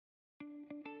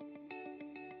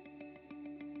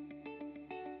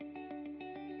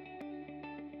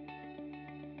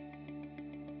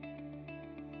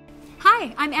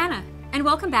Hi, I'm Anna, and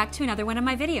welcome back to another one of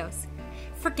my videos.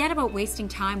 Forget about wasting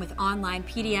time with online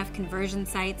PDF conversion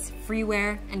sites,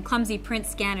 freeware, and clumsy print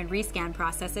scan and rescan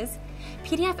processes.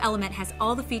 PDFelement has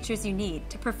all the features you need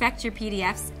to perfect your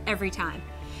PDFs every time.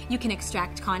 You can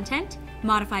extract content,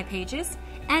 modify pages,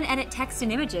 and edit text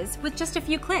and images with just a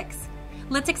few clicks.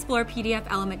 Let's explore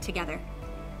PDFelement together.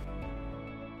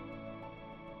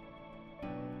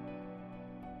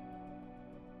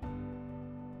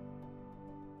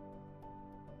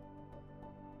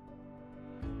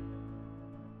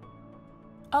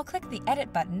 I'll click the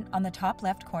Edit button on the top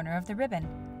left corner of the ribbon,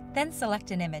 then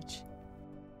select an image.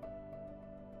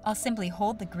 I'll simply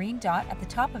hold the green dot at the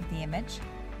top of the image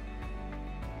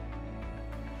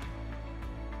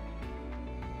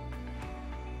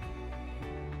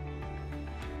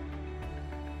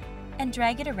and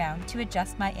drag it around to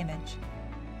adjust my image.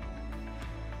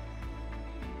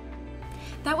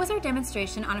 That was our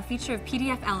demonstration on a feature of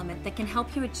PDFelement that can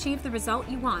help you achieve the result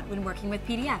you want when working with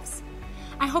PDFs.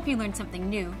 I hope you learned something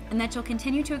new and that you'll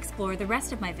continue to explore the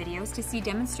rest of my videos to see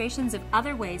demonstrations of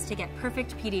other ways to get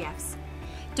perfect PDFs.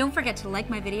 Don't forget to like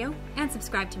my video and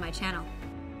subscribe to my channel.